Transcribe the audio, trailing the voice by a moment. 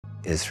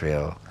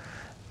Israel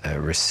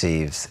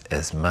receives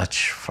as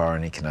much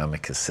foreign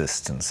economic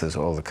assistance as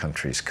all the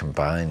countries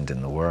combined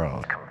in the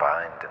world.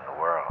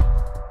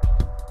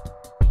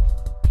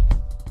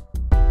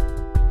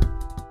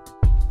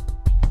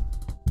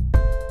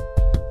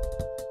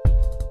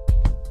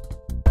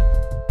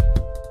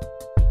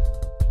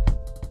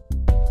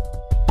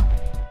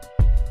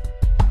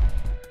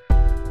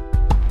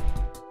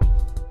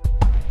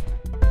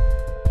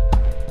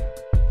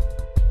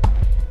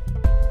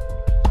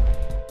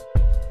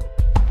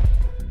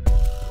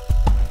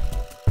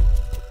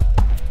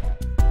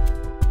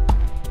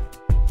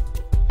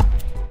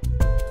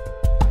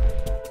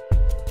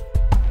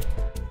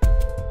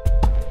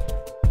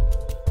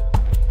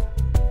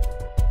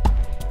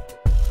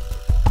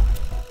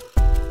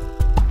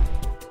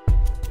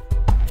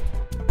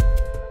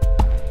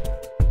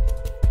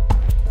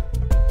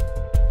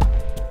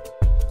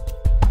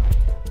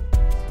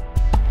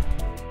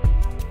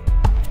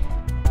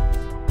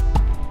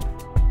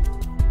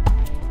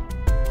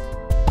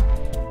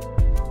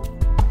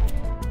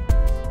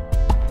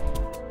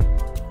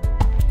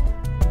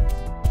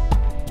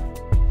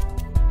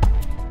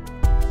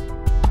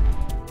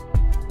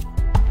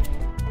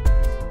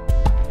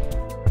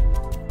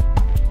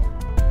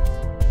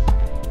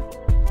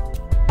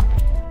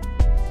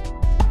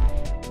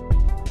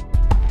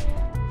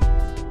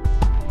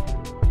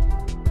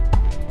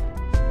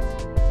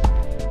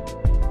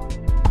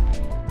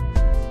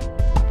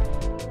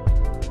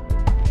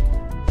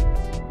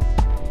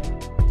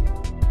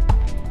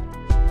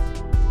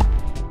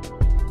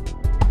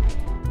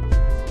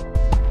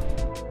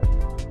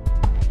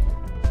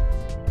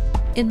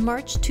 In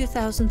March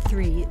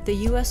 2003, the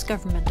U.S.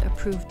 government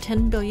approved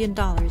 $10 billion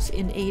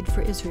in aid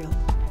for Israel.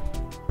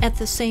 At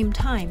the same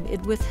time, it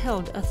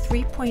withheld a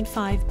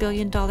 $3.5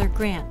 billion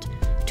grant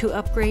to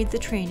upgrade the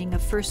training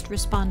of first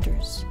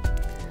responders,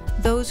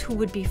 those who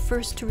would be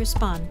first to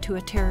respond to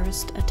a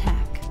terrorist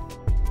attack.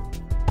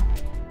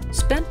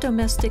 Spent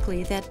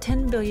domestically, that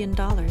 $10 billion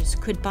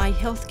could buy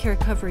health care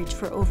coverage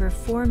for over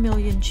 4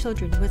 million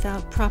children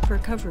without proper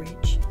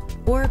coverage,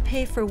 or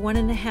pay for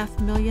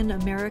 1.5 million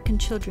American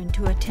children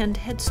to attend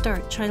Head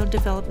Start child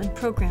development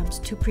programs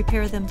to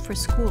prepare them for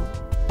school,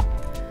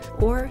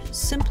 or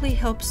simply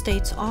help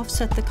states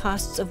offset the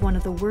costs of one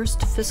of the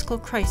worst fiscal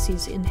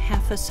crises in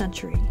half a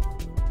century.